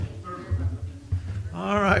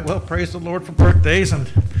All right, well, praise the Lord for birthdays,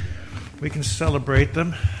 and we can celebrate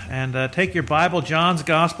them. And take your Bible, John's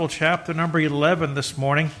Gospel, chapter number 11 this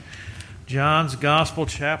morning. John's Gospel,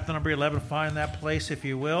 chapter number 11. Find that place, if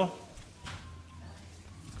you will.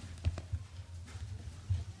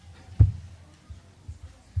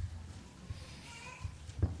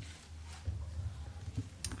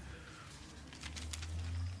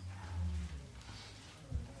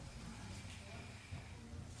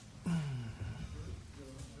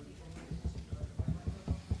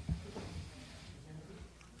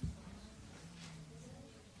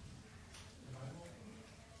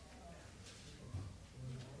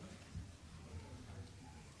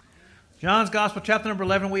 John's Gospel, chapter number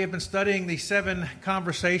 11, we have been studying the 7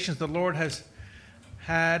 conversations the Lord has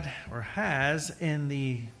had or has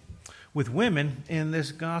with women in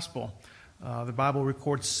this Gospel. The Bible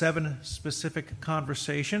records 7 specific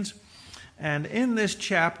conversations. And in this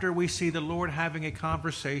chapter, we see the Lord having a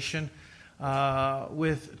conversation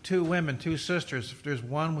with 2 women, 2 sisters. There's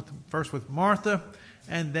one first with Martha,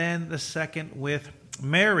 and then the second with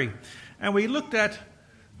Mary. And we looked at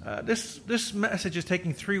this message is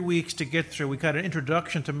taking 3 weeks to get through. We got an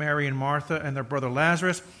introduction to Mary and Martha and their brother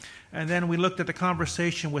Lazarus, and then we looked at the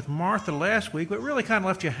conversation with Martha last week, but really kind of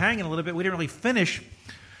left you hanging a little bit. We didn't really finish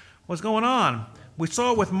what's going on. We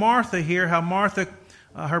saw with Martha here how Martha,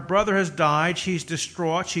 her brother has died. She's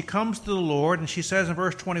distraught. She comes to the Lord, and she says in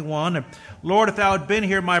verse 21, "Lord, if thou had been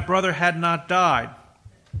here, my brother had not died."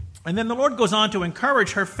 And then the Lord goes on to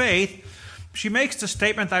encourage her faith. She makes the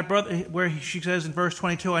statement, "Thy brother," where she says in verse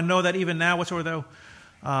 22, "I know that even now whatsoever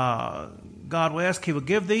thou God will ask, he will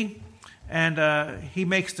give thee." And he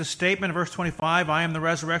makes the statement in verse 25, "I am the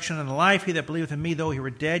resurrection and the life. He that believeth in me, though he were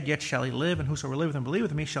dead, yet shall he live. And whosoever liveth and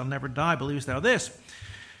believeth in me shall never die. Believest thou this?"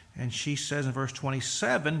 And she says in verse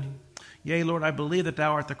 27, "Yea, Lord, I believe that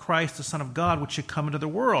thou art the Christ, the Son of God, which should come into the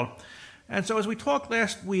world." And so as we talked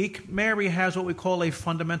last week, Mary has what we call a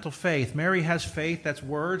fundamental faith. Mary has faith, that's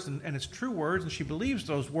words, and it's true words, and she believes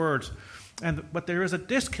those words. But there is a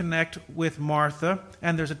disconnect with Martha,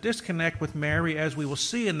 and there's a disconnect with Mary, as we will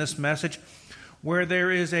see in this message, where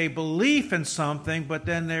there is a belief in something, but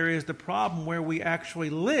then there is the problem where we actually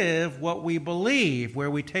live what we believe, where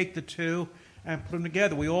we take the two and put them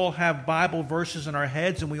together. We all have Bible verses in our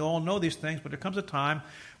heads, and we all know these things, but there comes a time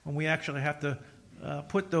when we actually have to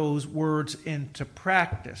put those words into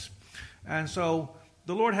practice. And so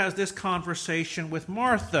the Lord has this conversation with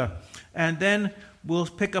Martha. And then we'll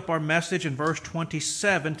pick up our message in verse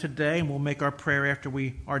 27 today, and we'll make our prayer after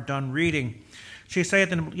we are done reading. She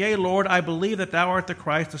saith, "Yea, Lord, I believe that thou art the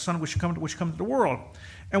Christ, the Son which come to the world."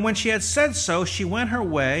 And when she had said so, she went her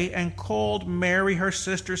way and called Mary her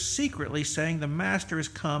sister secretly, saying, "The Master is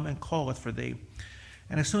come and calleth for thee."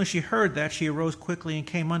 And as soon as she heard that, she arose quickly and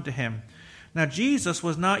came unto him. Now Jesus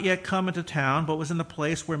was not yet come into town, but was in the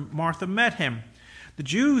place where Martha met him. The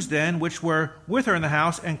Jews then, which were with her in the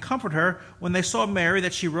house, and comforted her, when they saw Mary,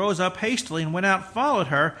 that she rose up hastily, and went out, followed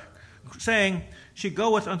her, saying, "She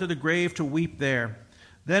goeth unto the grave to weep there."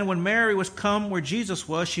 Then when Mary was come where Jesus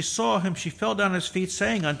was, she saw him, she fell down at his feet,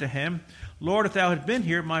 saying unto him, "Lord, if thou had been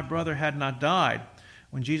here, my brother had not died."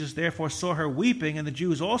 When Jesus therefore saw her weeping, and the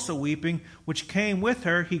Jews also weeping, which came with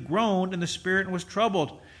her, he groaned in the spirit and was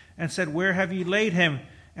troubled, and said, "Where have ye laid him?"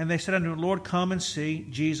 And they said unto him, "Lord, come and see."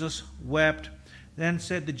 Jesus wept. Then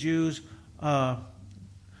said the Jews,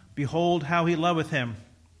 "Behold how he loveth him."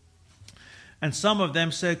 And some of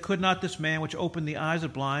them said, "Could not this man which opened the eyes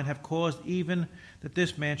of the blind have caused even that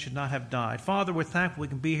this man should not have died?" Father, we're thankful we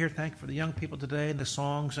can be here. Thank you for the young people today and the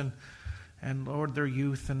songs and Lord, their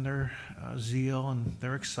youth and their zeal and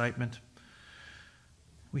their excitement.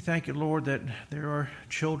 We thank you, Lord, that there are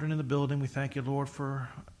children in the building. We thank you, Lord, for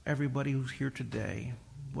everybody who's here today.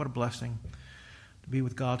 What a blessing to be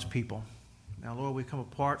with God's people. Now, Lord, we come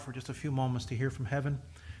apart for just a few moments to hear from heaven,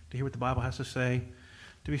 to hear what the Bible has to say,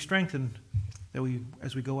 to be strengthened that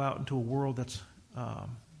as we go out into a world that's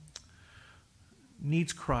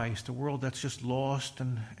needs Christ, a world that's just lost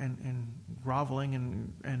and groveling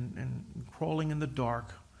and crawling in the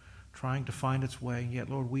dark, trying to find its way. Yet,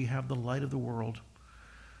 Lord, we have the light of the world.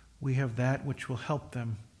 We have that which will help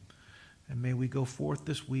them. And may we go forth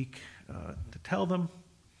this week to tell them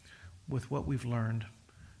with what we've learned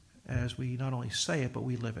as we not only say it, but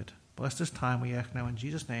we live it. Bless this time, we ask now in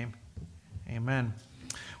Jesus' name. Amen.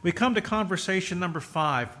 We come to conversation number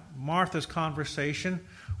 5. Martha's conversation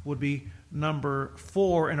would be number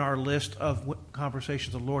 4 in our list of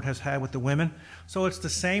conversations the Lord has had with the women. So it's the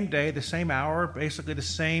same day, the same hour, basically the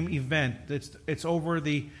same event. It's over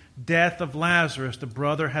the death of Lazarus. The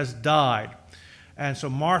brother has died. And so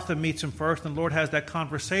Martha meets him first, and the Lord has that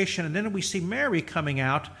conversation. And then we see Mary coming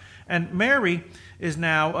out. And Mary is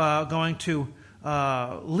now going to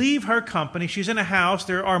leave her company. She's in a house.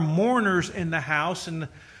 There are mourners in the house. And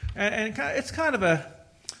it's kind of a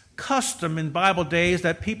custom in Bible days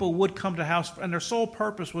that people would come to the house, and their sole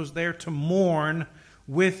purpose was there to mourn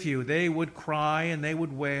with you. They would cry, and they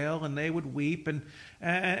would wail, and they would weep,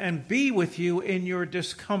 and be with you in your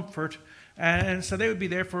discomfort. And so they would be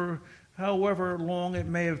there for however long it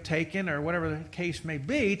may have taken, or whatever the case may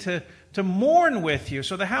be, to mourn with you.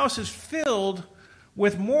 So the house is filled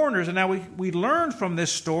with mourners. And now we learn from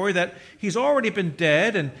this story that he's already been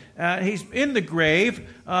dead, and he's in the grave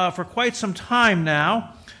for quite some time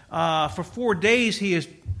now. For 4 days he is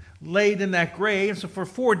laid in that grave. So for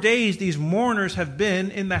 4 days these mourners have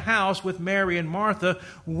been in the house with Mary and Martha,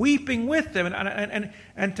 weeping with them.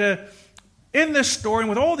 In this story, and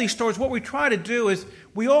with all these stories, what we try to do is,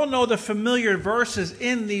 we all know the familiar verses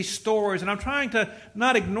in these stories, and I'm trying to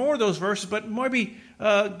not ignore those verses, but maybe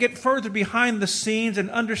get further behind the scenes and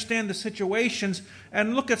understand the situations,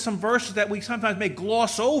 and look at some verses that we sometimes may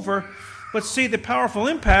gloss over, but see the powerful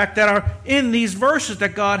impact that are in these verses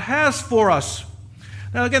that God has for us.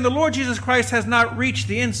 Now again, the Lord Jesus Christ has not reached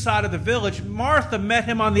the inside of the village. Martha met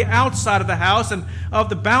him on the outside of the house and of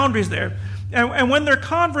the boundaries there. And when their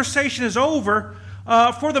conversation is over,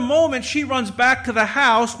 for the moment, she runs back to the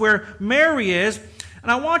house where Mary is.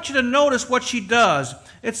 And I want you to notice what she does.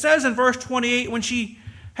 It says in verse 28, when she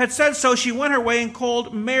had said so, she went her way and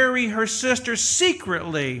called Mary, her sister,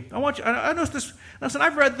 secretly. I notice this. Listen,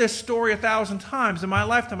 I've read this story 1,000 times in my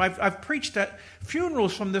lifetime. I've preached at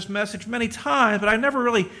funerals from this message many times, but I never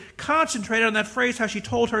really concentrated on that phrase, how she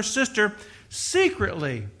told her sister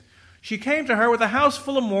secretly. She came to her with a house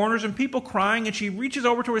full of mourners and people crying, and she reaches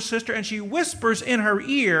over to her sister and she whispers in her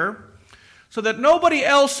ear, so that nobody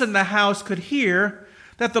else in the house could hear,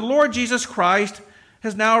 that the Lord Jesus Christ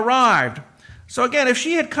has now arrived. So again, if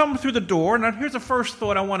she had come through the door, now here's the first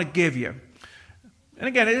thought I want to give you. And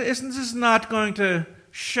again, this is not going to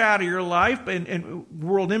shatter your life and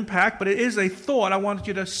world impact, but it is a thought I want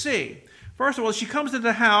you to see. First of all, she comes into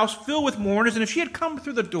the house filled with mourners, and if she had come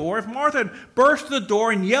through the door, if Martha had burst through the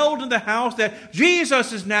door and yelled in the house that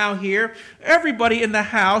Jesus is now here, everybody in the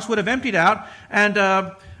house would have emptied out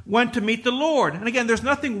and went to meet the Lord. And again, there's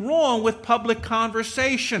nothing wrong with public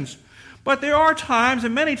conversations. But there are times,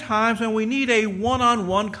 and many times, when we need a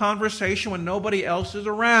one-on-one conversation when nobody else is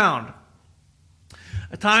around.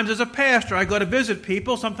 At times as a pastor, I go to visit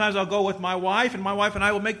people. Sometimes I'll go with my wife, and my wife and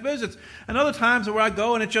I will make visits. And other times where I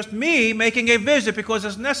go and it's just me making a visit because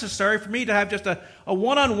it's necessary for me to have just a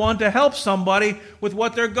one-on-one to help somebody with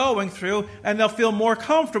what they're going through, and they'll feel more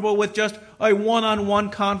comfortable with just a one-on-one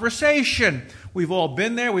conversation. We've all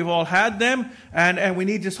been there. We've all had them. And we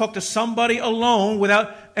need to talk to somebody alone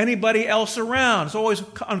without anybody else around. It's always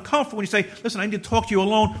uncomfortable when you say, listen, I need to talk to you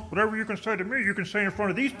alone. Whatever you can say to me, you can say in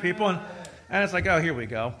front of these people. And it's like, oh, here we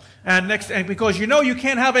go. And because you know you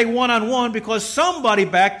can't have a one-on-one because somebody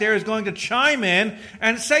back there is going to chime in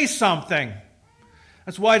and say something.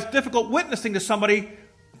 That's why it's difficult witnessing to somebody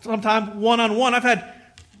sometimes one-on-one. I've had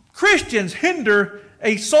Christians hinder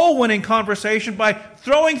a soul-winning conversation by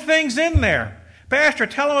throwing things in there. Pastor,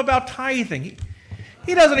 tell him about tithing.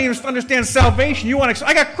 He doesn't even understand salvation.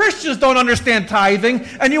 I got Christians don't understand tithing,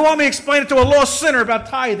 and you want me to explain it to a lost sinner about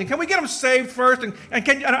tithing. Can we get them saved first? And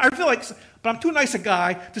I feel like, but I'm too nice a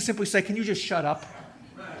guy to simply say, can you just shut up?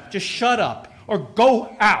 Just shut up. Or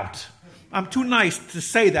go out. I'm too nice to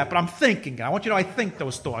say that, but I'm thinking. I want you to know I think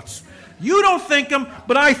those thoughts. You don't think them,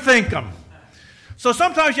 but I think them. So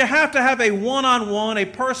sometimes you have to have a one-on-one, a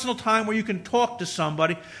personal time where you can talk to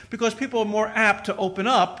somebody, because people are more apt to open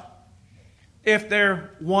up if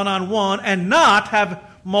they're one-on-one and not have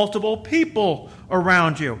multiple people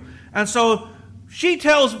around you. And so she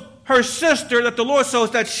tells her sister that the Lord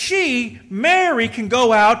shows that she, Mary, can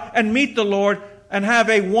go out and meet the Lord and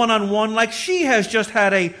have a one-on-one like she has just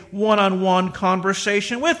had a one-on-one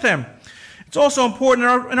conversation with him. It's also important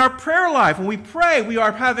in our prayer life. When we pray, we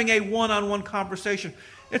are having a one-on-one conversation.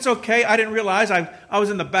 It's okay. I didn't realize I was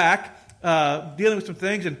in the back dealing with some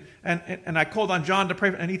things, and I called on John to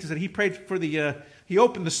pray, and he said he prayed for he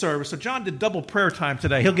opened the service. So John did double prayer time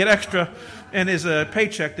today. He'll get extra in his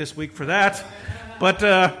paycheck this week for that. But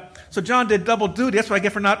so John did double duty. That's what I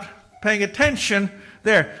get for not paying attention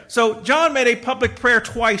there. So John made a public prayer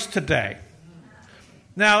twice today.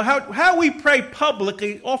 Now, how we pray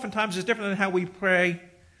publicly oftentimes is different than how we pray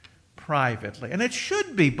privately. And it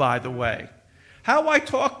should be, by the way. How I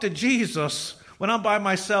talk to Jesus when I'm by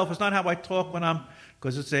myself is not how I talk when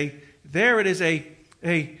because it is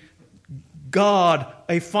a God,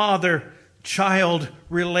 a Father, child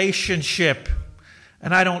relationship.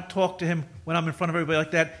 And I don't talk to him when I'm in front of everybody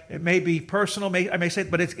like that. It may be personal, I may say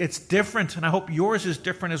it, but it's different, and I hope yours is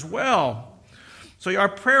different as well. So our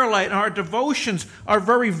prayer life and our devotions are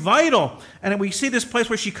very vital. And we see this place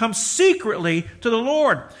where she comes secretly to the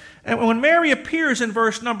Lord. And when Mary appears in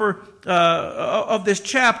verse number of this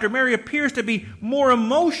chapter, Mary appears to be more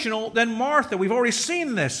emotional than Martha. We've already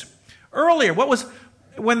seen this earlier. What was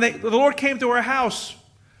when the Lord came to her house?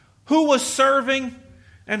 Who was serving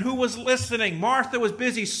and who was listening? Martha was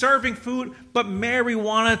busy serving food, but Mary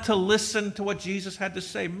wanted to listen to what Jesus had to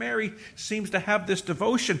say. Mary seems to have this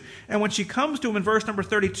devotion. And when she comes to him in verse number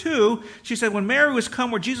 32, she said, when Mary was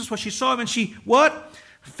come where Jesus was, she saw him and she, what?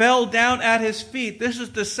 Fell down at his feet. This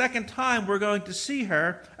is the second time we're going to see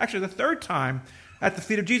her. Actually, the third time at the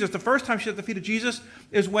feet of Jesus. The first time she's at the feet of Jesus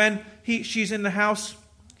is when she's in the house.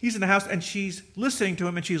 He's in the house and she's listening to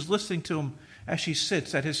him, and she's listening to him as she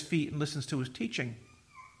sits at his feet and listens to his teaching.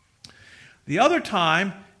 The other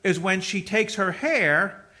time is when she takes her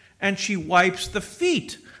hair and she wipes the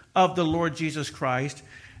feet of the Lord Jesus Christ.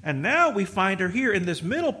 And now we find her here in this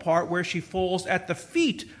middle part where she falls at the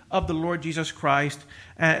feet of the Lord Jesus Christ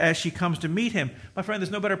as she comes to meet him. My friend,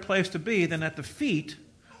 there's no better place to be than at the feet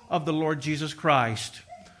of the Lord Jesus Christ,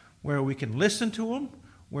 where we can listen to him,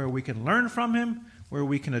 where we can learn from him, where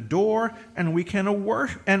we can adore and we can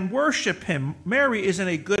worship him. Mary is in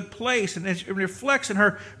a good place, and it reflects in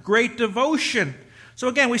her great devotion. So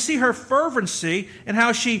again, we see her fervency and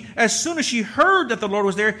how she, as soon as she heard that the Lord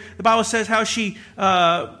was there, the Bible says how she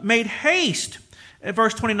made haste. In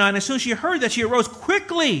verse 29, as soon as she heard that, she arose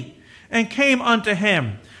quickly and came unto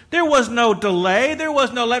him. There was no delay. There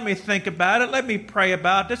was no, let me think about it. Let me pray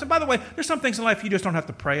about this. And by the way, there's some things in life you just don't have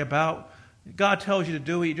to pray about. God tells you to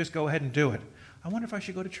do it, you just go ahead and do it. I wonder if I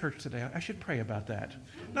should go to church today. I should pray about that.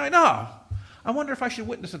 No. I wonder if I should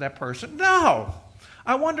witness to that person. No.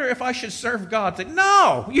 I wonder if I should serve God.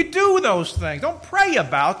 No. You do those things. Don't pray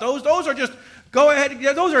about those. Those are just, go ahead.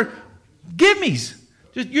 Those are gimmies.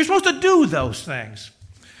 You're supposed to do those things.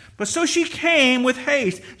 But so she came with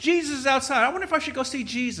haste. Jesus is outside. I wonder if I should go see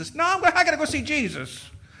Jesus. No, I got to go see Jesus.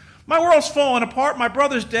 My world's falling apart. My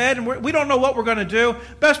brother's dead, and we don't know what we're going to do.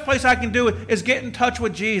 Best place I can do it is get in touch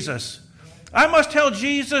with Jesus. I must tell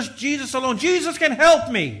Jesus, Jesus alone. Jesus can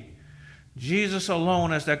help me. Jesus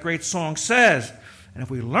alone, as that great song says. And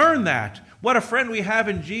if we learn that, what a friend we have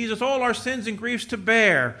in Jesus, all our sins and griefs to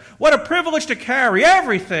bear. What a privilege to carry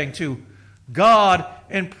everything to God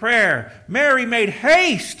in prayer. Mary made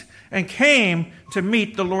haste and came to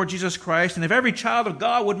meet the Lord Jesus Christ. And if every child of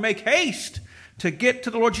God would make haste to get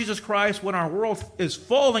to the Lord Jesus Christ when our world is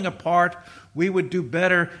falling apart, we would do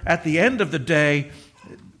better at the end of the day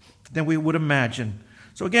than we would imagine.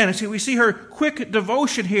 So again, we see her quick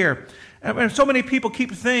devotion here. And so many people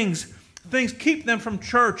keep things keep them from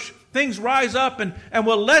church. Things rise up and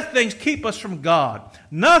will let things keep us from God.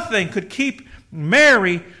 Nothing could keep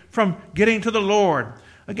Mary from getting to the Lord.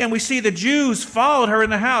 Again, we see the Jews followed her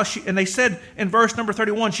in the house, and they said in verse number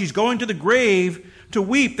 31, she's going to the grave to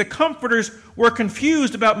weep. The comforters were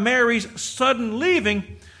confused about Mary's sudden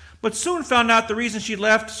leaving, but soon found out the reason she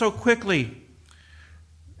left so quickly.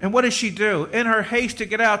 And what does she do? In her haste to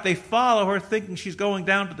get out, they follow her thinking she's going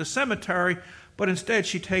down to the cemetery, but instead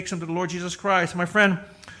she takes them to the Lord Jesus Christ. My friend,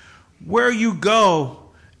 where you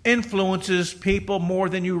go influences people more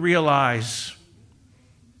than you realize.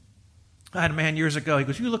 I had a man years ago, he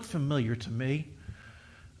goes, you look familiar to me.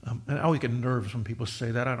 And I always get nervous when people say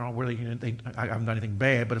that. I don't know whether I haven't done anything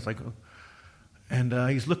bad, but it's like, and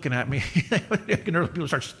he's looking at me. I get nervous. People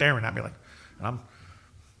start staring at me like, I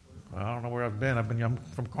don't know where I've been. I'm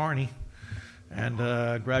from Kearney, and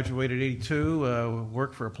graduated in '82.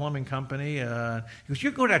 Worked for a plumbing company. He goes,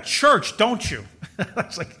 "You go to that church, don't you?" I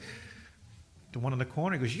was like, "The one in the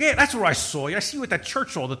corner." He goes, "Yeah, that's where I saw you. I see you at that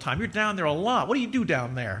church all the time. You're down there a lot. What do you do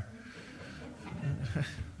down there?"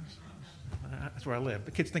 That's where I live.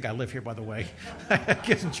 The kids think I live here, by the way.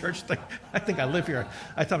 Kids in church think I think I live here.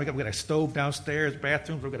 I tell them we've got a stove downstairs,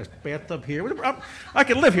 bathrooms, we've got a bathtub here. I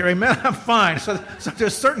can live here, amen. I'm fine. So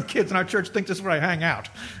there's certain kids in our church think this is where I hang out,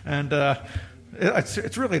 and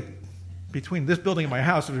it's really between this building and my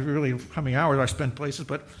house. It's really how many hours I spend places.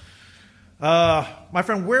 But my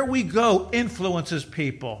friend, where we go influences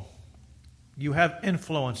people. You have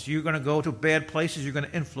influence. You're going to go to bad places. You're going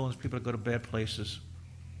to influence people to go to bad places.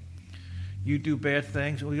 You do bad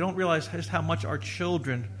things. We don't realize just how much our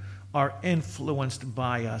children are influenced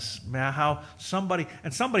by us. How somebody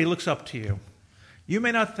looks up to you. You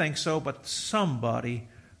may not think so, but somebody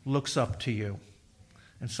looks up to you.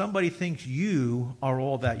 And somebody thinks you are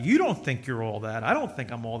all that. You don't think you're all that. I don't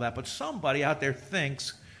think I'm all that, but somebody out there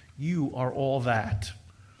thinks You are all that.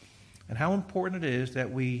 And how important it is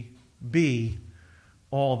that we be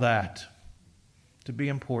all that. To be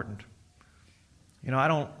important. You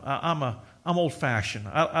know, I'm old-fashioned.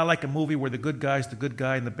 I like a movie where the good guy's the good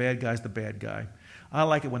guy and the bad guy's the bad guy. I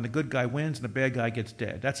like it when the good guy wins and the bad guy gets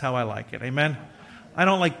dead. That's how I like it. Amen? I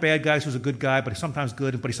don't like bad guys who's a good guy, but he's sometimes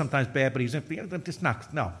good, but he's sometimes bad, but it's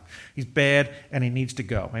not. No. He's bad and he needs to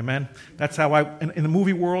go. Amen? That's how in the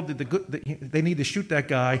movie world, they need to shoot that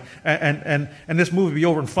guy and this movie be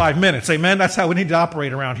over in 5 minutes. Amen? That's how we need to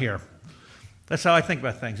operate around here. That's how I think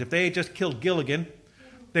about things. If they had just killed Gilligan,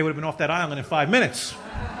 they would have been off that island in 5 minutes.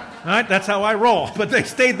 All right? That's how I roll. But they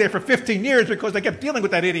stayed there for 15 years because they kept dealing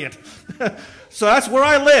with that idiot. So that's where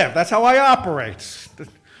I live. That's how I operate.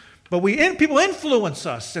 But people influence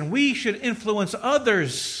us, and we should influence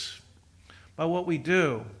others by what we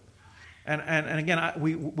do. And again,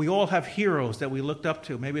 we all have heroes that we looked up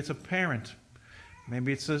to. Maybe it's a parent.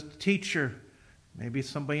 Maybe it's a teacher. Maybe it's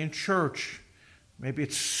somebody in church. Maybe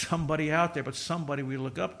it's somebody out there, but somebody we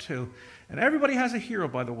look up to. And everybody has a hero,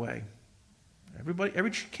 by the way.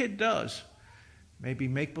 Every kid does. Maybe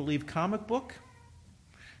make-believe comic book.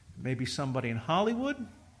 Maybe somebody in Hollywood.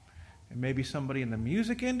 It may be somebody in the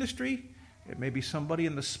music industry. It may be somebody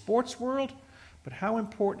in the sports world. But how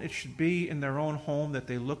important it should be in their own home that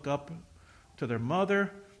they look up to their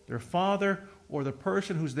mother, their father, or the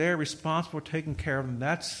person who's there responsible for taking care of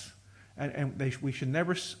them. We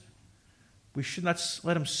should not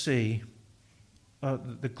let them see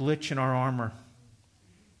the glitch in our armor.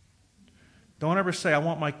 Don't ever say, I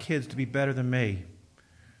want my kids to be better than me.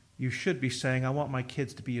 You should be saying, I want my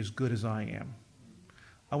kids to be as good as I am.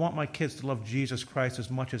 I want my kids to love Jesus Christ as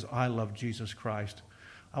much as I love Jesus Christ.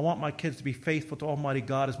 I want my kids to be faithful to Almighty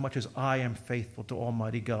God as much as I am faithful to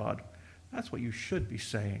Almighty God. That's what you should be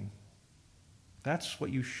saying. That's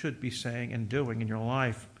what you should be saying and doing in your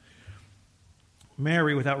life.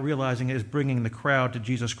 Mary, without realizing it, is bringing the crowd to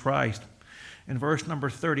Jesus Christ. In verse number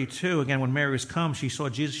 32, again, when Mary was come, she saw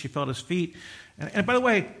Jesus, she felt his feet. And by the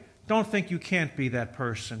way, don't think you can't be that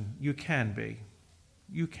person. You can be.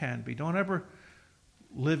 You can be. Don't ever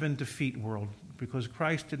live in defeat world, because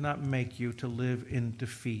Christ did not make you to live in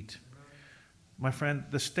defeat. My friend,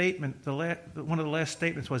 the statement, one of the last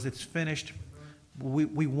statements was, it's finished.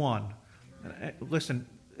 We won. Listen,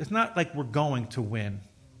 it's not like we're going to win.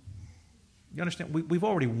 You understand? We've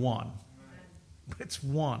already won. It's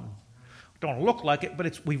won. Don't look like it,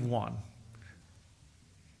 but we've won.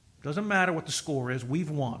 Doesn't matter what the score is, we've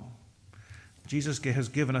won. Jesus has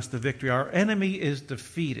given us the victory. Our enemy is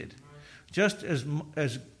defeated. Just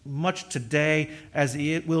as much today as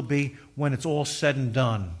it will be when it's all said and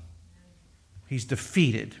done. He's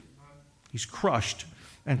defeated. He's crushed.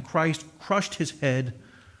 And Christ crushed his head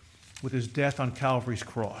with his death on Calvary's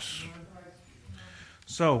cross.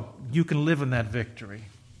 So you can live in that victory.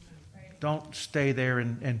 Don't stay there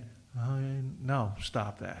no,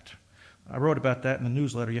 stop that. I wrote about that in the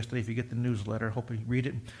newsletter yesterday. If you get the newsletter, I hope you read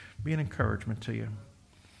it and be an encouragement to you.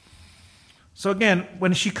 So again,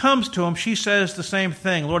 when she comes to him, she says the same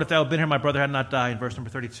thing. Lord, if thou had been here, my brother had not died, verse number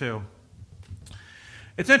 32.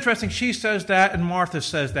 It's interesting, she says that and Martha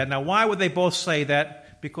says that. Now, why would they both say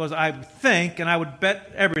that? Because I think, and I would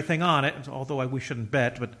bet everything on it, although we shouldn't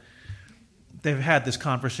bet, but they've had this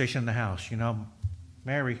conversation in the house.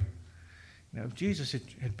 Mary, if Jesus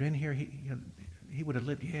had been here, he would have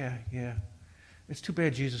lived. Yeah. It's too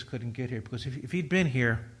bad Jesus couldn't get here, because if he'd been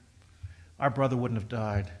here, our brother wouldn't have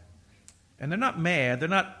died. And they're not mad. They're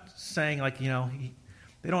not saying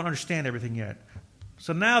they don't understand everything yet.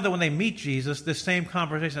 So now that when they meet Jesus, this same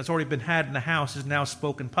conversation that's already been had in the house is now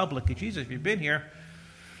spoken publicly. Jesus, if you've been here.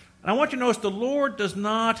 And I want you to notice the Lord does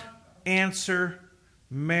not answer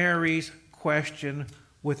Mary's question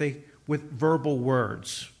with verbal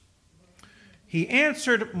words. He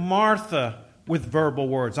answered Martha with verbal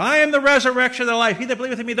words. I am the resurrection and the life. He that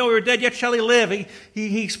believeth in me, though he were dead, yet shall he live.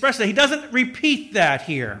 He expressed that. He doesn't repeat that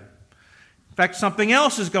here. In fact, something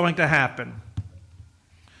else is going to happen.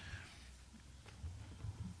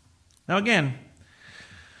 Now again,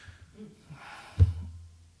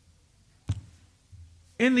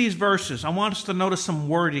 in these verses, I want us to notice some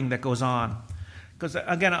wording that goes on. Because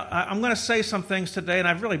again, I'm going to say some things today, and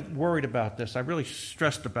I've really worried about this. I've really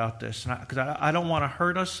stressed about this. Because I don't want to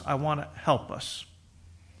hurt us. I want to help us.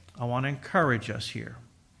 I want to encourage us here.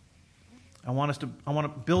 I want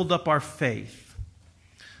to build up our faith.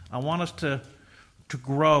 I want us to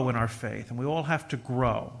grow in our faith, and we all have to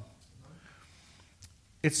grow.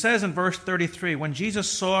 It says in verse 33, when Jesus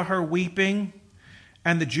saw her weeping,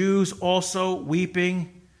 and the Jews also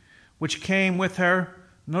weeping, which came with her,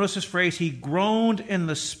 notice this phrase, he groaned in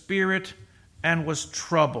the spirit and was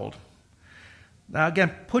troubled. Now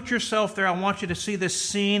again, put yourself there. I want you to see this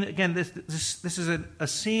scene. Again, this is a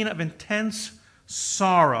scene of intense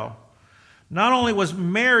sorrow. Not only was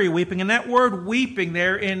Mary weeping, and that word weeping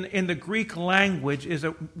there in the Greek language is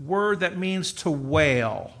a word that means to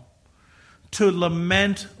wail, to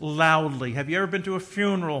lament loudly. Have you ever been to a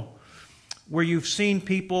funeral where you've seen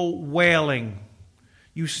people wailing?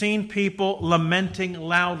 You've seen people lamenting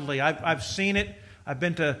loudly. I've seen it. I've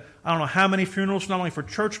been to I don't know how many funerals, not only for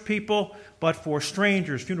church people, but for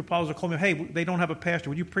strangers. Funeral parlors will call me, hey, they don't have a pastor.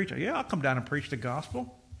 Would you preach? Yeah, I'll come down and preach the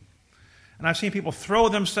gospel. And I've seen people throw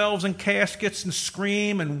themselves in caskets and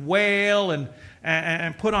scream and wail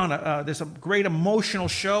and put on this great emotional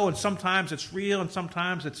show. And sometimes it's real and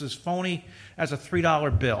sometimes it's as phony as a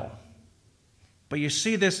 $3 bill. But you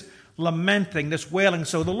see this lamenting, this wailing.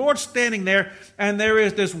 So the Lord's standing there, and there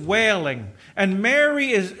is this wailing. And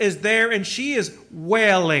Mary is there, and she is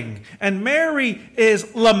wailing. And Mary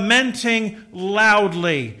is lamenting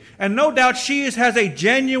loudly. And no doubt she has a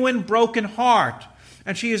genuine broken heart.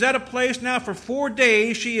 And she is at a place now for 4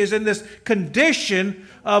 days. She is in this condition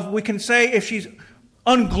of, we can say, if she's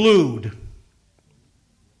unglued.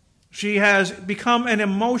 She has become an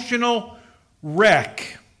emotional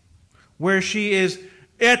wreck where she is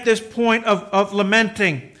at this point of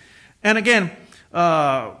lamenting. And again,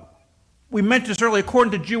 we mentioned this earlier,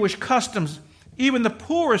 according to Jewish customs, even the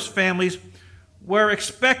poorest families were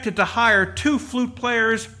expected to hire 2 flute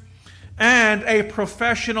players and a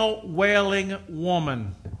professional wailing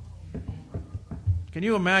woman. Can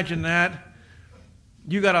you imagine that?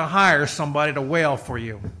 You got to hire somebody to wail for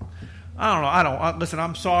you. I don't know. Listen,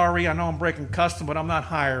 I'm sorry. I know I'm breaking custom, but I'm not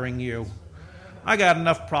hiring you. I got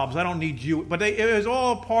enough problems. I don't need you. But it is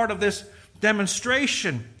all part of this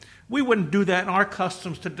demonstration. We wouldn't do that in our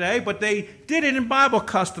customs today, but they did it in Bible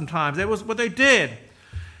custom times. That was what they did.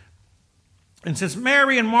 And since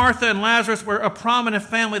Mary and Martha and Lazarus were a prominent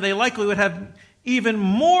family, they likely would have even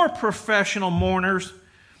more professional mourners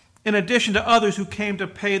in addition to others who came to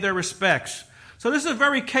pay their respects. So this is a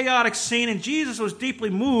very chaotic scene, and Jesus was deeply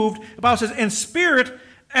moved, the Bible says, in spirit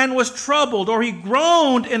and was troubled, or he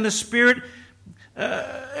groaned in the spirit.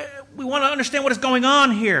 We want to understand what is going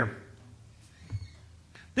on here.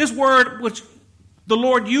 This word which the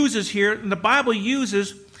Lord uses here, and the Bible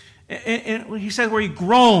uses, and he says where he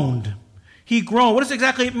groaned. He groaned. What does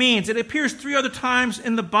exactly it mean? It appears 3 other times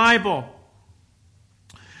in the Bible.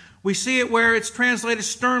 We see it where it's translated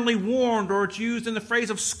sternly warned, or it's used in the phrase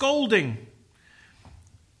of scolding.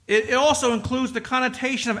 It also includes the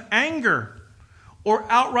connotation of anger or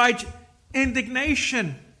outright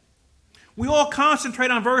indignation. We all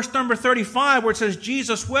concentrate on verse number 35 where it says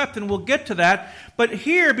Jesus wept, and we'll get to that. But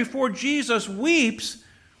here, before Jesus weeps,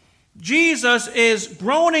 Jesus is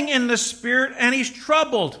groaning in the spirit and he's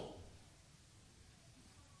troubled.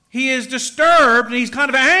 He is disturbed and he's kind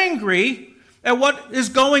of angry at what is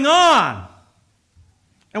going on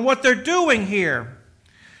and what they're doing here.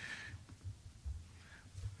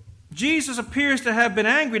 Jesus appears to have been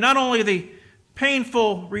angry, not only the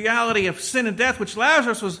painful reality of sin and death, which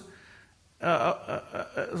Lazarus was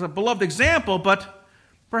as a beloved example, but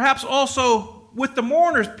perhaps also with the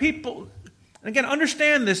mourners. People, again,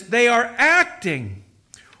 understand this, they are acting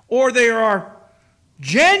or they are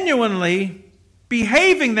genuinely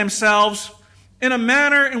behaving themselves in a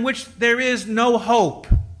manner in which there is no hope.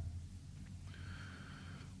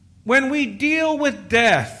 When we deal with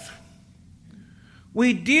death,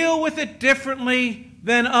 we deal with it differently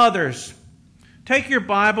than others. Take your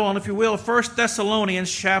Bible, and if you will, 1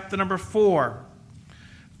 Thessalonians chapter number 4.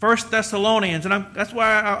 1 Thessalonians, and that's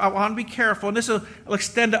why I want to be careful, and this will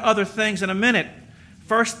extend to other things in a minute.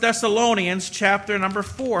 1 Thessalonians chapter number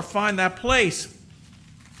 4, find that place.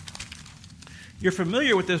 You're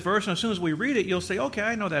familiar with this verse, and as soon as we read it, you'll say, okay,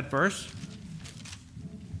 I know that verse.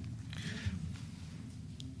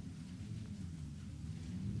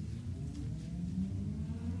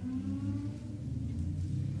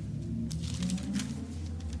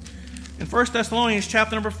 In 1 Thessalonians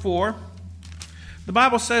chapter number 4, the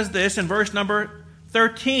Bible says this in verse number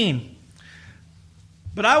 13.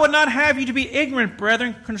 But I would not have you to be ignorant,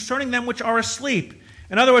 brethren, concerning them which are asleep.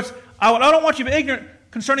 In other words, I don't want you to be ignorant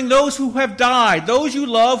concerning those who have died, those you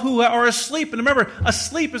love who are asleep. And remember,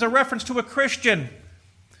 asleep is a reference to a Christian.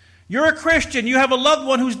 You're a Christian. You have a loved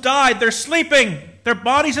one who's died. They're sleeping. Their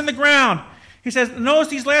body's in the ground. He says, notice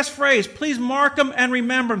these last phrase, please mark them and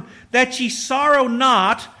remember them, that ye sorrow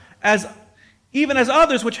not, even as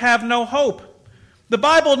others which have no hope. The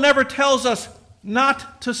Bible never tells us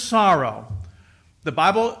not to sorrow. The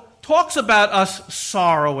Bible talks about us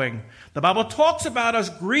sorrowing. The Bible talks about us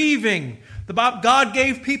grieving. God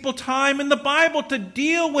gave people time in the Bible to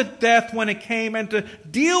deal with death when it came, and to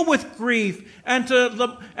deal with grief, and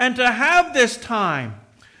to have this time.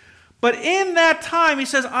 But in that time, he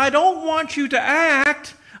says, I don't want you to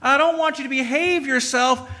act, I don't want you to behave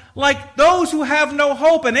yourself like those who have no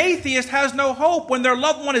hope. An atheist has no hope. When their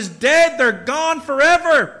loved one is dead, they're gone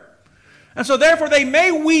forever. And so therefore they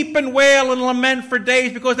may weep and wail and lament for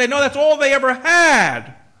days because they know that's all they ever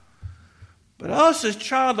had. But us as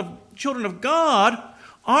children of God,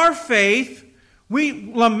 our faith,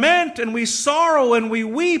 we lament and we sorrow and we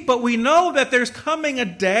weep, but we know that there's coming a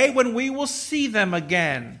day when we will see them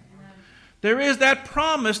again. There is that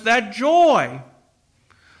promise, that joy,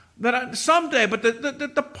 that someday, but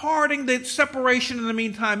the parting, the separation in the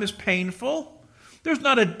meantime is painful. There's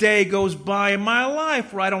not a day goes by in my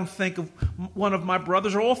life where I don't think of one of my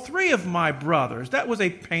brothers or all three of my brothers. That was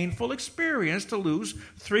a painful experience to lose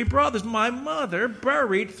 3 brothers. My mother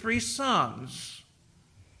buried 3 sons.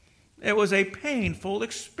 It was a painful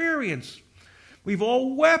experience. We've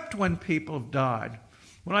all wept when people have died.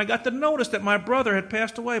 When I got the notice that my brother had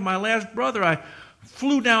passed away, my last brother, I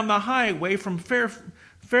flew down the highway from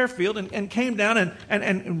Fairfield and came down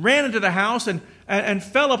and ran into the house and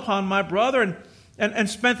fell upon my brother and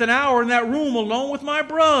spent an hour in that room alone with my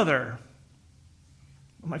brother.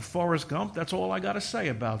 I'm like Forrest Gump, that's all I got to say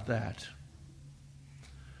about that.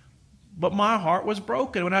 But my heart was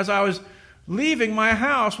broken. And as I was leaving my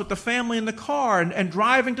house with the family in the car and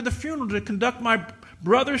driving to the funeral to conduct my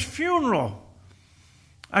brother's funeral,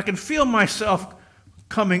 I can feel myself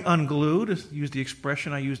coming unglued, to use the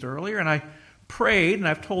expression I used earlier, and I prayed, and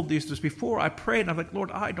I've told this before, I prayed, and I'm like,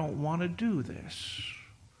 Lord, I don't want to do this.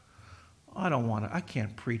 I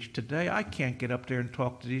can't preach today. I can't get up there and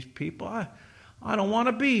talk to these people. I don't want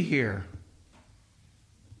to be here.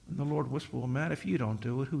 And the Lord whispered, well, Matt, if you don't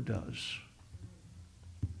do it, who does?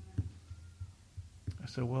 I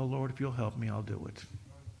said, well, Lord, if you'll help me, I'll do it.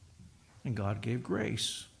 And God gave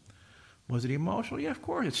grace. Was it emotional? Yeah, of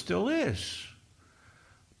course, it still is.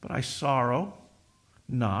 But I sorrow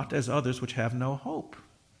not as others which have no hope.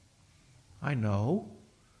 I know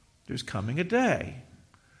there's coming a day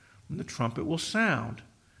when the trumpet will sound,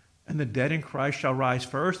 and the dead in Christ shall rise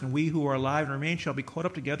first, and we who are alive and remain shall be caught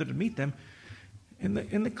up together to meet them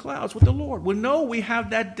in the clouds with the Lord. We know we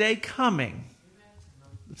have that day coming.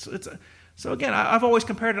 So again, I've always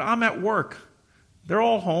compared it, I'm at work. They're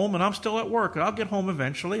all home, and I'm still at work. And I'll get home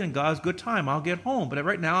eventually, and God's good time, I'll get home. But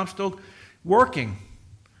right now, I'm still working.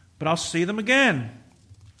 But I'll see them again.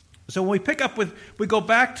 So when we go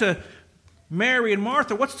back to Mary and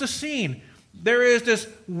Martha, what's the scene? There is this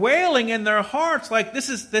wailing in their hearts, like this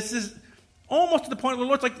is almost to the point where the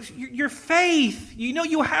Lord's like, your faith, you know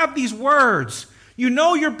you have these words. You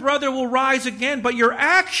know your brother will rise again, but your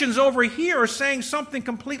actions over here are saying something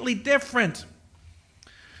completely different.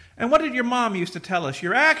 And what did your mom used to tell us?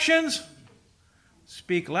 Your actions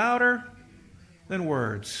speak louder than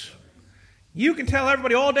words. You can tell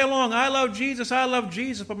everybody all day long, I love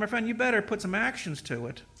Jesus, but my friend, you better put some actions to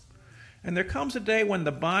it. And there comes a day when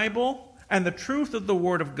the Bible and the truth of the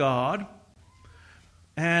Word of God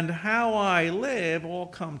and how I live all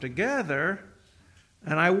come together,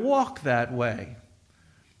 and I walk that way.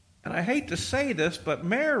 And I hate to say this, but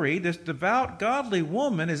Mary, this devout, godly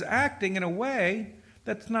woman, is acting in a way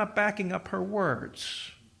that's not backing up her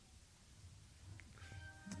words.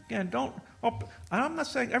 Again, I'm not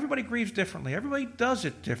saying everybody grieves differently. Everybody does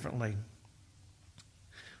it differently.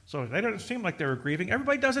 So they don't seem like they were grieving.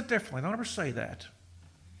 Everybody does it differently. Don't ever say that.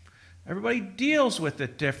 Everybody deals with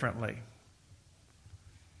it differently.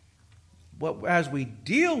 As we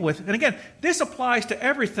deal with, and again, this applies to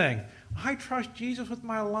everything. I trust Jesus with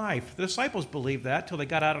my life. The disciples believed that till they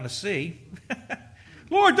got out on the sea.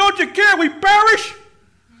 Lord, don't you care? We perish.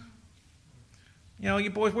 You know, you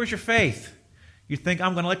boys, where's your faith? You think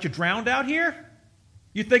I'm going to let you drown out here?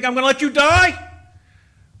 You think I'm going to let you die?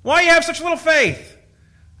 Why do you have such little faith?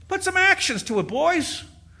 Put some actions to it, boys.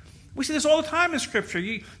 We see this all the time in Scripture.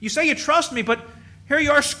 You say you trust me, but here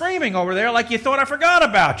you are screaming over there like you thought I forgot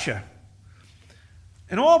about you.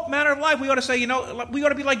 In all manner of life, we ought to say, we ought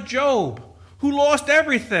to be like Job, who lost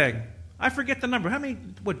everything. I forget the number. How many,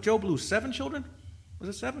 Job lose 7 children? Was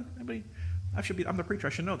it 7? Anybody? I'm the preacher, I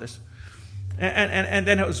should know this. And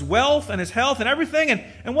then his wealth and his health and everything.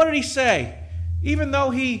 And what did he say? Even though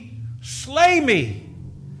he slay me,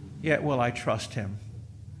 yet will I trust him.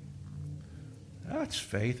 That's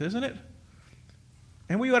faith, isn't it?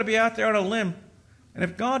 And we ought to be out there on a limb. And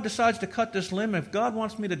if God decides to cut this limb, if God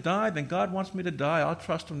wants me to die, then God wants me to die. I'll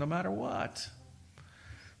trust him no matter what.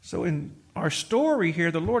 So in our story here,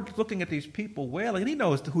 the Lord's looking at these people wailing, and he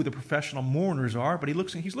knows who the professional mourners are, but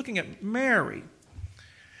he's looking at Mary.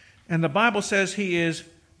 And the Bible says he is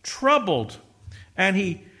troubled, and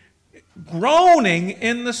he groaning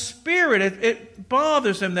in the spirit. It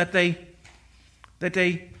bothers him that they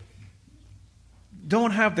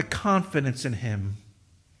don't have the confidence in him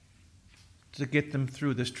to get them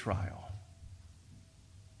through this trial.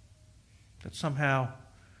 That somehow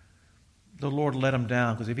the Lord let him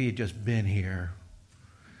down, because if he had just been here,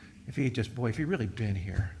 if he really been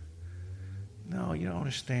here. No, you don't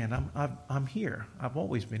understand. I'm here. I've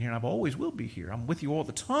always been here, and I always will be here. I'm with you all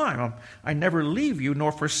the time. I never leave you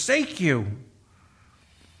nor forsake you.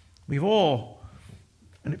 We've all,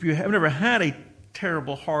 and if you have never had a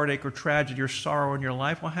terrible heartache or tragedy or sorrow in your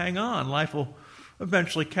life, well, hang on. Life will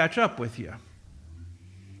eventually catch up with you.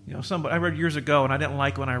 You know, I read years ago, and I didn't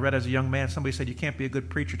like it when I read as a young man, somebody said you can't be a good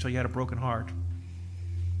preacher till you had a broken heart.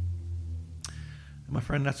 And my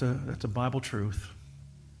friend, that's a Bible truth.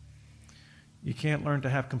 You can't learn to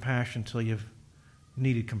have compassion till you've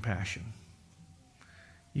needed compassion.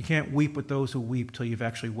 You can't weep with those who weep till you've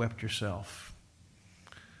actually wept yourself.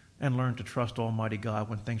 And learn to trust Almighty God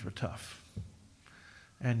when things were tough.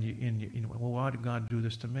 And you know, well, why did God do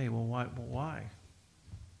this to me? Well, why?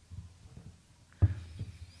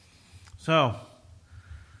 So,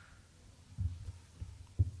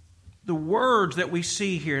 the words that we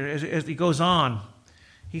see here as he goes on,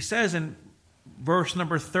 he says in verse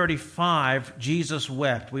number 35, Jesus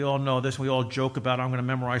wept. We all know this. We all joke about it. I'm going to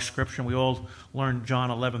memorize Scripture, and we all learn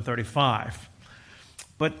John 11:35.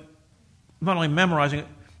 But not only memorizing it,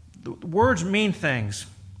 the words mean things.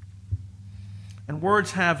 And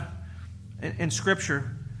words have, in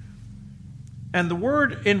Scripture, and the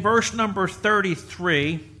word in verse number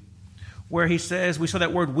 33, where he says, we saw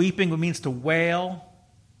that word weeping, it means to wail,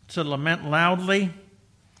 to lament loudly.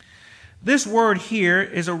 This word here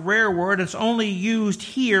is a rare word. It's only used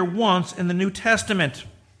here once in the New Testament.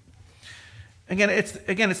 Again, it's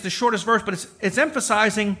the shortest verse, but it's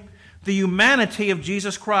emphasizing the humanity of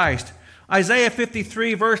Jesus Christ. Isaiah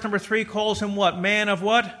 53, verse number 3, calls him what? Man of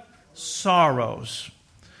what? Sorrows.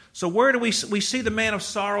 So where do we see the man of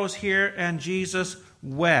sorrows here? And Jesus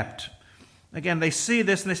wept. Again, they see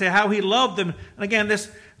this and they say how he loved them. And again,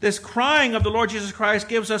 this crying of the Lord Jesus Christ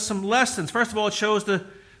gives us some lessons. First of all, it shows the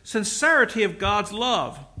sincerity of God's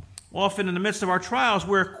love. Often in the midst of our trials,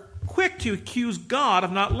 we're quick to accuse God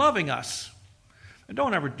of not loving us. And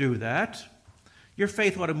don't ever do that. Your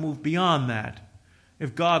faith ought to move beyond that.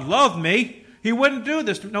 If God loved me, he wouldn't do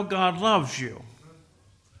this. No, God loves you.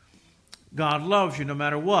 God loves you no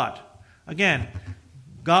matter what. Again,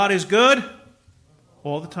 God is good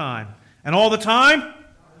all the time. And all the time,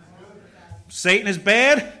 Satan is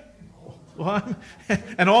bad.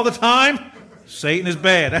 And all the time, Satan is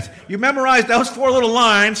bad. You memorize those 4 little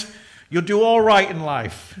lines, you'll do all right in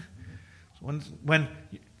life. When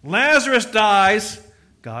Lazarus dies,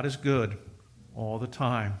 God is good all the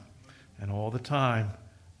time. And all the time,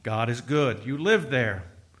 God is good. You live there.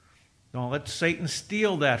 Don't let Satan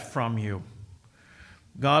steal that from you.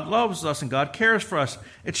 God loves us and God cares for us.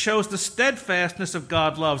 It shows the steadfastness of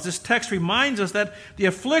God's love. This text reminds us that the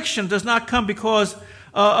affliction does not come because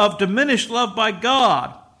of diminished love by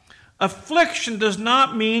God. Affliction does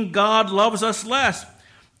not mean God loves us less.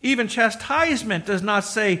 Even chastisement does not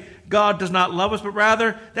say God does not love us, but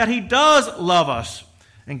rather that he does love us.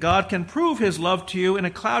 And God can prove his love to you in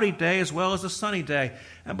a cloudy day as well as a sunny day.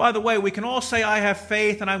 And by the way, we can all say, I have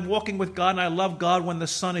faith and I'm walking with God and I love God when the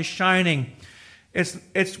sun is shining.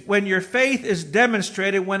 It's when your faith is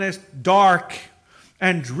demonstrated when it's dark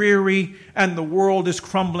and dreary and the world is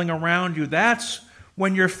crumbling around you. That's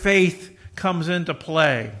when your faith comes into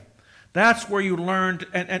play. That's where you learn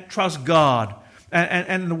and trust God.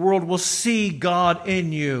 And the world will see God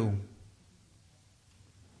in you.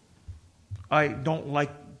 I don't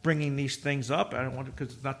like bringing these things up. I don't want to,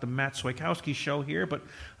 because it's not the Matt Swakowski show here. But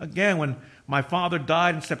again, when my father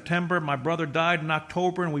died in September, my brother died in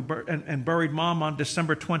October, and we buried Mom on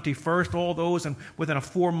December 21st. All those, and within a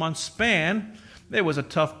 4-month span, it was a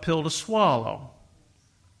tough pill to swallow.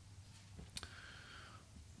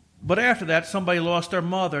 But after that, somebody lost their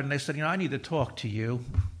mother, and they said, I need to talk to you.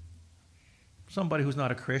 Somebody who's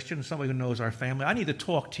not a Christian, somebody who knows our family, I need to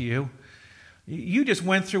talk to you. You just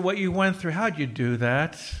went through what you went through. How'd you do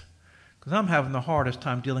that? Because I'm having the hardest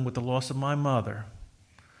time dealing with the loss of my mother.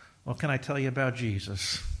 Well, can I tell you about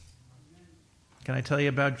Jesus? Can I tell you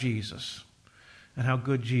about Jesus and how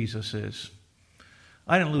good Jesus is?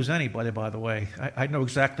 I didn't lose anybody, by the way. I know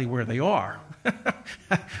exactly where they are.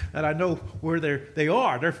 And I know where they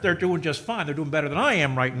are. They're doing just fine. They're doing better than I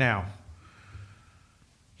am right now.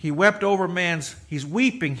 He wept over he's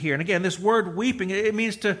weeping here. And again, this word weeping, it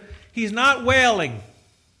means he's not wailing.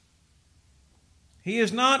 He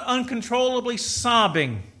is not uncontrollably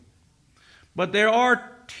sobbing. But there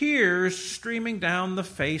are tears streaming down the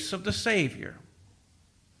face of the Savior.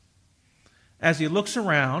 As he looks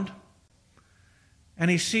around, and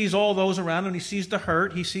he sees all those around him, he sees the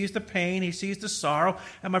hurt, he sees the pain, he sees the sorrow.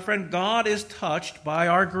 And my friend, God is touched by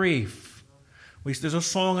our grief. There's a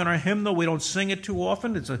song in our hymnal. We don't sing it too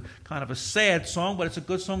often. It's a kind of a sad song, but it's a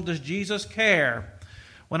good song. Does Jesus care?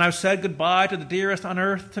 When I've said goodbye to the dearest on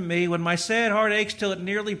earth to me, when my sad heart aches till it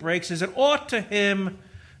nearly breaks, is it aught to him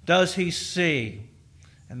does he see?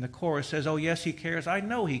 And the chorus says, oh yes, he cares. I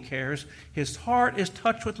know he cares. His heart is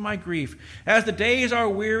touched with my grief. As the days are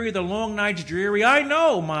weary, the long nights dreary, I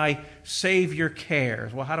know my Savior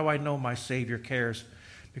cares. Well, how do I know my Savior cares?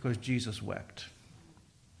 Because Jesus wept.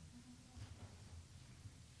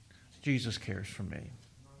 Jesus cares for me.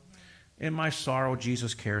 In my sorrow,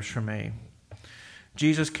 Jesus cares for me.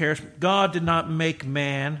 Jesus cares. God did not make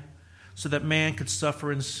man so that man could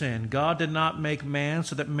suffer in sin. God did not make man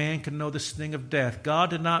so that man could know the sting of death. God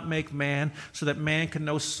did not make man so that man could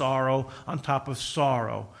know sorrow on top of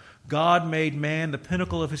sorrow. God made man the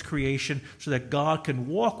pinnacle of his creation so that God can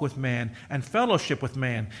walk with man and fellowship with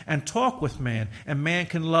man and talk with man, and man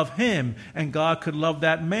can love him and God could love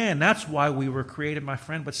that man. That's why we were created, my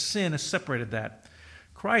friend, but sin has separated that.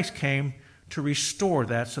 Christ came to restore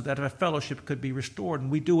that so that a fellowship could be restored.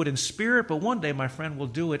 And we do it in spirit, but one day, my friend, we'll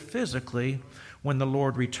do it physically when the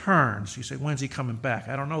Lord returns. You say, when's he coming back?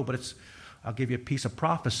 I don't know, but I'll give you a piece of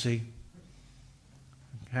prophecy.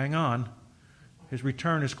 Hang on. His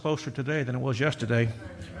return is closer today than it was yesterday.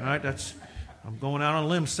 All right, I'm going out on a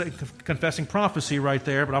limb confessing prophecy right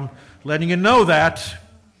there, but I'm letting you know that.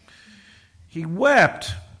 He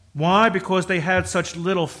wept. Why? Because they had such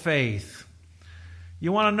little faith.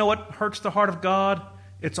 You want to know what hurts the heart of God?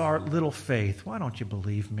 It's our little faith. Why don't you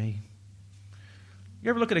believe me? You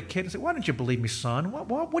ever look at a kid and say, why don't you believe me, son?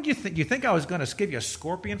 What do you think? You think I was going to give you a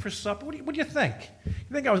scorpion for supper? What do you think? You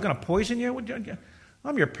think I was going to poison you?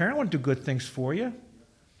 I'm your parent. I want to do good things for you.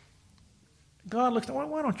 God looks,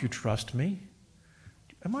 why don't you trust me?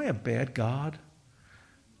 Am I a bad God?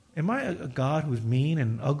 Am I a God who's mean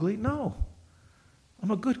and ugly? No. I'm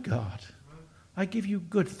a good God. I give you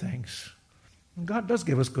good things. And God does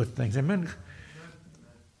give us good things. Amen.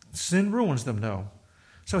 Sin ruins them, though.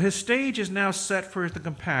 So his stage is now set for the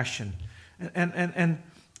compassion. And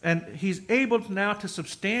he's able now to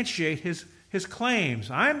substantiate his claims.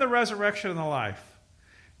 I'm the resurrection and the life.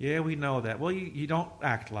 Yeah, we know that. Well, you don't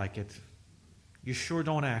act like it. You sure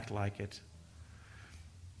don't act like it.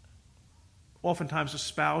 Oftentimes the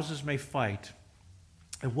spouses may fight,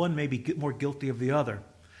 and one may be more guilty of the other.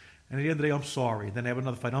 And at the end of the day, I'm sorry. Then they have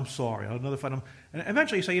another fight. I'm sorry. Another fight. And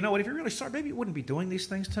eventually you say, you know what, if you're really sorry, maybe you wouldn't be doing these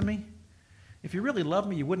things to me. If you really love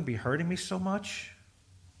me, you wouldn't be hurting me so much.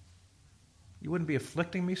 You wouldn't be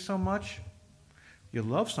afflicting me so much. You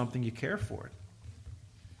love something, you care for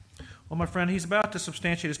it. Well, my friend, he's about to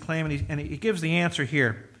substantiate his claim, and he gives the answer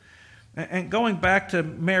here. And going back to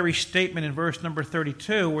Mary's statement in verse number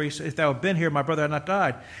 32, where he says, if thou had been here, my brother had not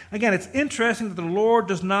died. Again, it's interesting that the Lord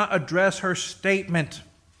does not address her statement.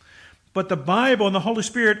 But the Bible and the Holy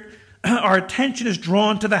Spirit, our attention is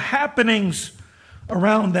drawn to the happenings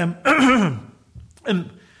around them. And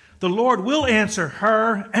the Lord will answer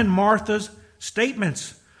her and Martha's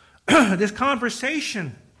statements. This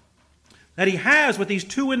conversation that he has with these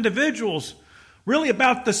two individuals, really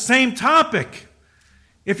about the same topic.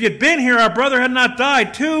 If you'd been here, our brother had not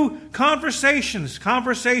died. Two conversations.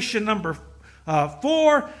 Conversation number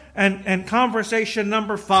 4 and conversation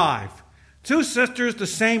number 5. Two sisters, the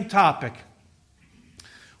same topic.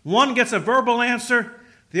 One gets a verbal answer.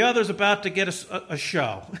 The other's about to get a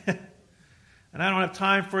show. And I don't have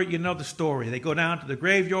time for it. You know the story. They go down to the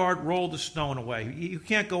graveyard, roll the stone away. You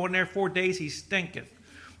can't go in there 4 days. He stinketh.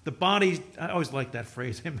 The bodies, I always like that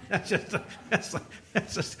phrase. That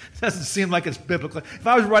just doesn't seem like it's biblical. If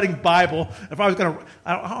I was writing Bible, if I was going to,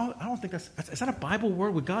 I don't think is that a Bible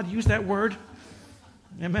word? Would God use that word?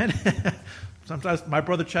 Amen? Sometimes my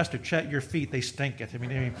brother Chester, Chet, your feet, they stinketh. I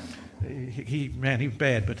mean, he's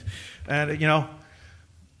bad. But,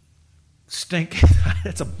 stinketh.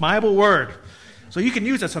 It's a Bible word. So you can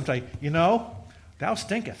use that sometimes. Thou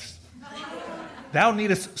stinkest. Thou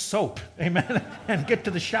needest soap, amen, and get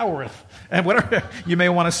to the showereth, and whatever you may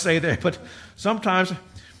want to say there. But sometimes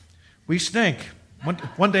we stink.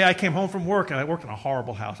 One day I came home from work, and I worked in a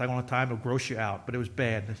horrible house. I don't have time to gross you out, but it was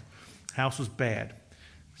bad. The house was bad.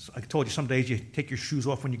 So I told you, some days you take your shoes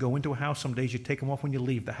off when you go into a house. Some days you take them off when you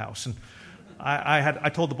leave the house. And I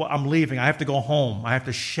told the boy, I'm leaving. I have to go home. I have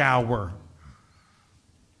to shower.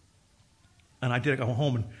 And I did go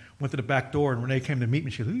home and went to the back door, and Renee came to meet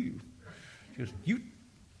me. She goes, ooh. She goes, you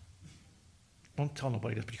don't tell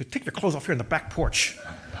nobody this, but you could take your clothes off here on the back porch.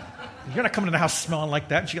 You're not coming to the house smelling like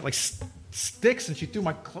that. And she got like sticks, and she threw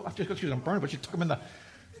my clothes. Just because she was going to burn it, but she took them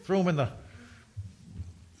threw them in the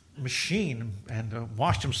machine and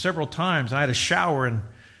washed them several times. I had to shower and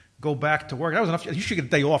go back to work. That was enough. You should get a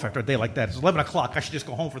day off after a day like that. It's 11 o'clock. I should just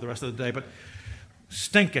go home for the rest of the day. But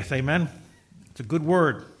stinketh, amen? It's a good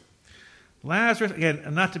word. Lazarus, again,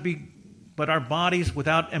 but our bodies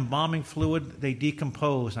without embalming fluid, they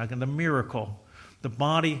decompose. Now, again, the miracle. The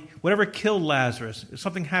body, whatever killed Lazarus, if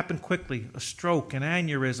something happened quickly, a stroke, an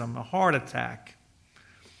aneurysm, a heart attack.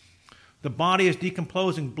 The body is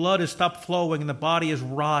decomposing, blood has stopped flowing, and the body is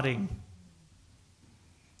rotting.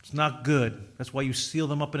 It's not good. That's why you seal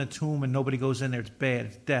them up in a tomb and nobody goes in there. It's bad.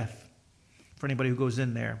 It's death for anybody who goes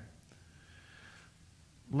in there.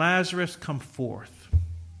 Lazarus, come forth.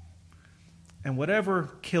 And whatever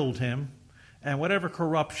killed him and whatever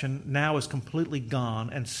corruption now is completely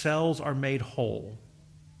gone, and cells are made whole.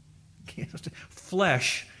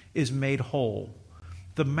 Flesh is made whole.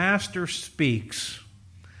 The Master speaks,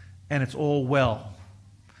 and it's all well.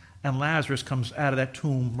 And Lazarus comes out of that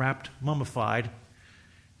tomb wrapped, mummified.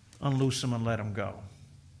 Unloose him and let him go.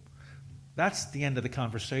 That's the end of the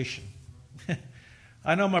conversation.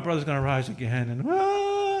 I know my brother's going to rise again.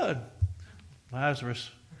 And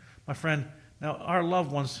Lazarus, my friend, now our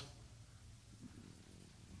loved ones,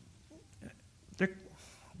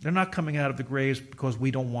 they're not coming out of the graves because we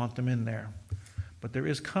don't want them in there. But there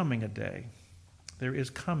is coming a day. There is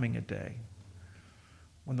coming a day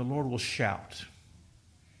when the Lord will shout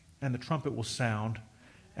and the trumpet will sound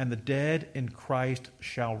and the dead in Christ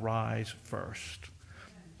shall rise first.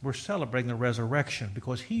 We're celebrating the resurrection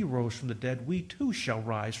because he rose from the dead. We too shall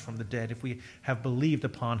rise from the dead if we have believed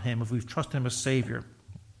upon him, if we've trusted him as Savior.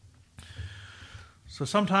 So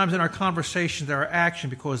sometimes in our conversations there are action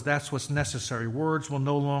because that's what's necessary. Words will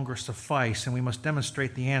no longer suffice, and we must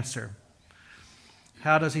demonstrate the answer.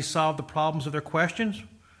 How does he solve the problems of their questions?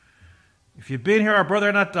 If you've been here, our brother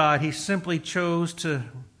had not died. He simply chose to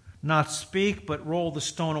not speak, but roll the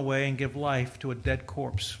stone away and give life to a dead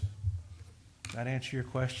corpse. Does that answer your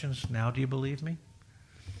questions? Now do you believe me?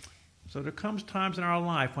 So there comes times in our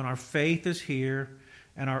life when our faith is here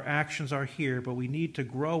and our actions are here, but we need to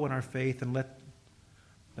grow in our faith and let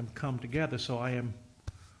them come together. So I am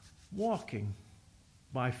walking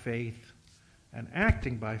by faith and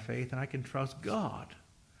acting by faith, and I can trust God.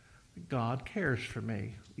 God cares for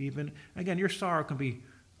me. Even, again, your sorrow can be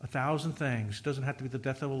 1,000 things. It doesn't have to be the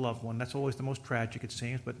death of a loved one. That's always the most tragic, it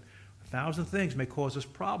seems, but 1,000 things may cause us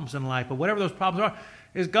problems in life. But whatever those problems are,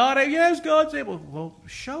 is God able? Yes, God's able. Well,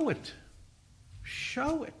 show it.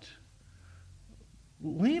 Show it.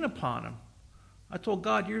 Lean upon him. I told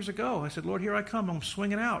God years ago, I said, Lord, here I come. I'm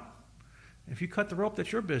swinging out. If you cut the rope,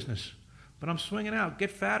 that's your business. But I'm swinging out.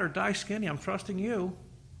 Get fat or die skinny. I'm trusting you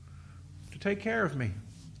to take care of me.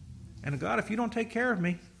 And God, if you don't take care of me,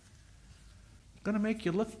 I'm going to make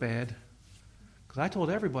you look bad. Because I told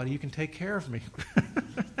everybody you can take care of me.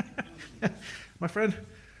 My friend,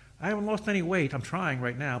 I haven't lost any weight. I'm trying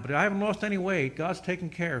right now, but I haven't lost any weight. God's taking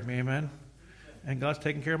care of me, amen? And God's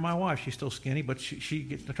taking care of my wife. She's still skinny, but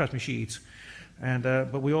she trust me, she eats. And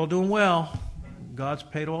but we all doing well. God's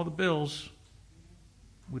paid all the bills.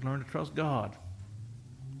 We learn to trust God.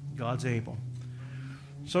 God's able.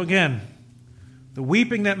 So again, the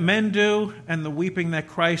weeping that men do and the weeping that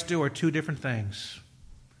Christ do are two different things.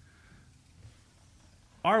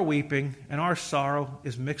 Our weeping and our sorrow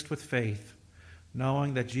is mixed with faith,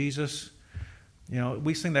 knowing that Jesus,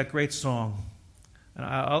 we sing that great song.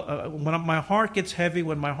 And when my heart gets heavy,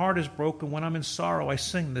 when my heart is broken, when I'm in sorrow, I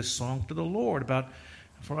sing this song to the Lord about,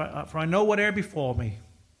 for I know whate'er befall me,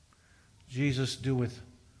 Jesus doeth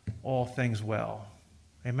all things well.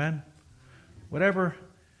 Amen? Whatever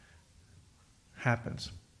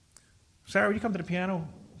happens. Sarah, will you come to the piano?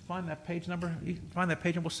 Find that page number. You find that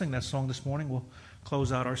page and we'll sing that song this morning. We'll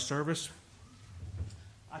close out our service.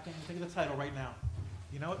 I can't even think of the title right now.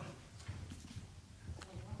 You know it?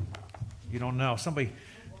 You don't know. Somebody,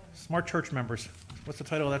 smart church members, what's the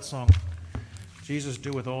title of that song? Jesus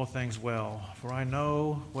doeth all things well. For I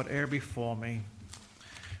know whate'er befall me,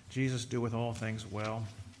 Jesus doeth all things well.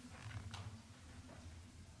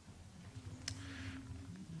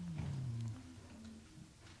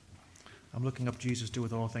 I'm looking up Jesus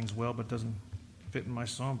doeth all things well, but it doesn't fit in my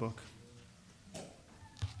songbook.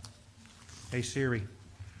 Hey Siri.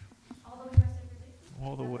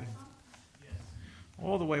 All the way.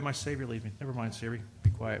 All the way my Savior leads me. Never mind, Siri. Be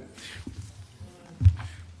quiet.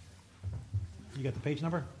 You got the page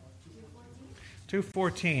number?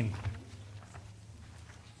 214.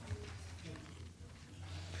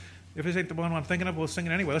 If this ain't the one I'm thinking of, we'll sing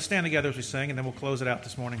it anyway. Let's stand together as we sing, and then we'll close it out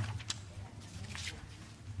this morning.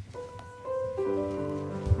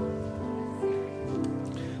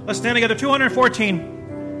 Let's stand together. 214.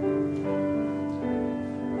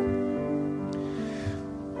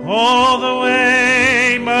 All the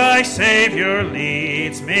way my Savior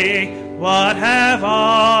leads me, what have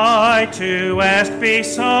I to ask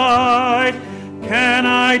beside? Can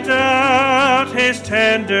I doubt his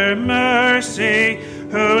tender mercy,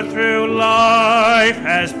 who through life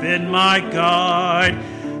has been my guide?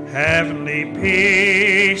 Heavenly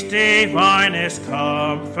peace, divinest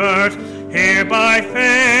comfort, here by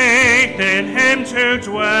faith in him to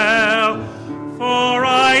dwell. For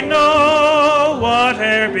I know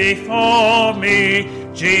whate'er befall me,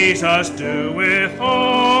 Jesus doeth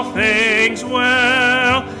all things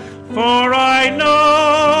well. For I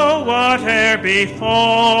know whate'er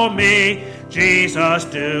befall me, Jesus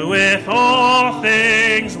doeth all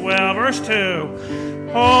things well. Verse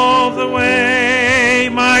 2. All the way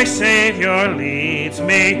my Savior leads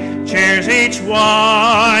me, cheers each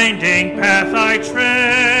winding path I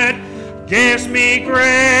tread, gives me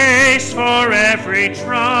grace for every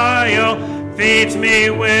trial, feeds me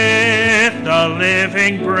with the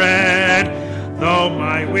living bread. Though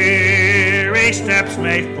my weary steps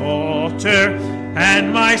may falter,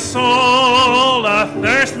 and my soul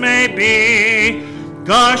athirst may be,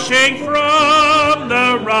 gushing from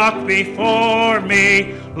the rock before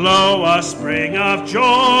me, lo, a spring of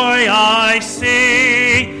joy I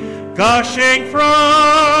see. Gushing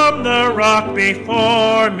from the rock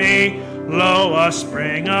before me, lo, a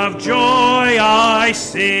spring of joy I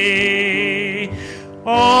see.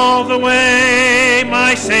 All the way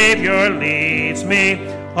my Savior leads me,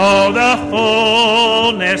 oh, the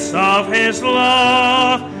fullness of his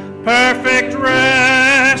love. Perfect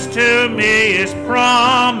rest to me is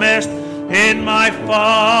promised in my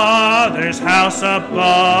Father's house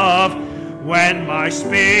above. When my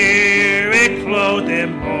spirit clothed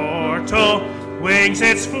immortal wings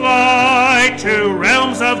its flight to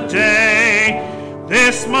realms of day,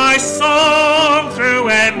 this my song through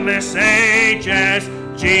endless ages,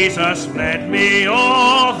 Jesus led me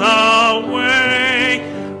all the way.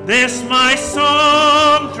 This my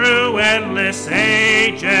song through endless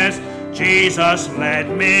ages, Jesus led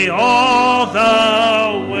me all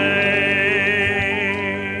the way.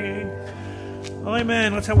 Well,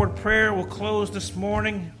 amen. Let's have a word of prayer. We'll close this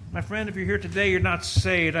morning. My friend, if you're here today, you're not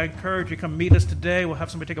saved, I encourage you to come meet us today. We'll have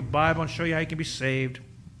somebody take a Bible and show you how you can be saved.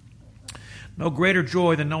 No greater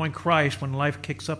joy than knowing Christ when life kicks up